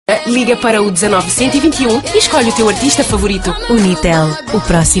liga para o 19121 e escolhe o teu artista favorito. Unitel, o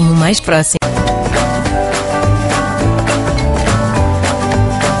próximo mais próximo.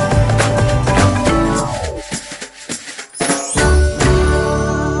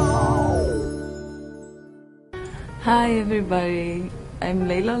 Hi everybody, I'm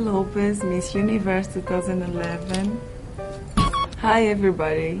Leila Lopes, Miss Universo 2011. Hi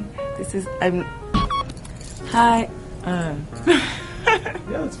everybody, Hi.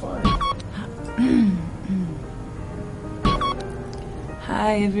 Yeah, that's fine.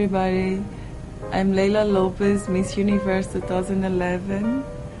 Hi everybody, I'm Leila Lopes, Miss Universe 2011.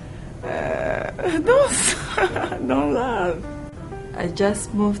 Don't laugh. I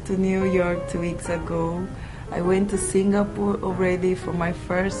just moved to New York 2 weeks ago. I went to Singapore already for my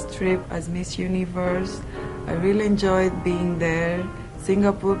first trip as Miss Universe. I really enjoyed being there.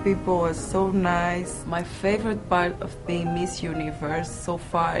 Singapore people were so nice. My favorite part of being Miss Universe so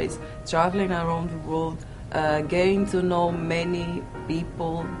far is traveling around the world, getting to know many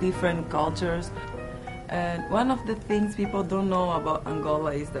people, different cultures. And one of the things people don't know about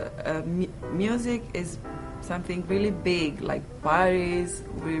Angola is that music is something really big, like parties.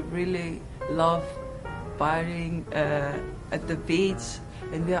 We really love partying at the beach,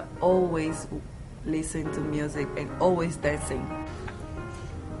 and we are always listening to music and always dancing.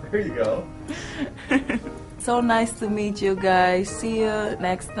 There you go. So nice to meet you guys. See you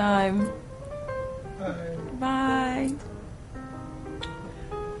next time. Bye. Bye.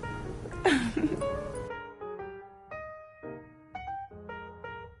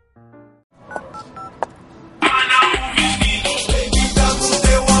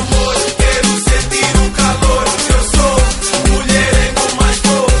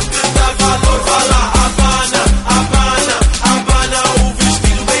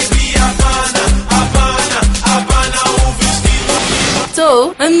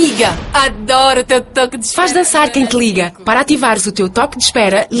 Amiga, adoro o teu toque de espera. Faz dançar quem te liga. Para ativares o teu toque de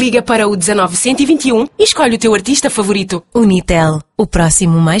espera, liga para o 19121 e escolhe o teu artista favorito. Unitel, o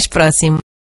próximo mais próximo.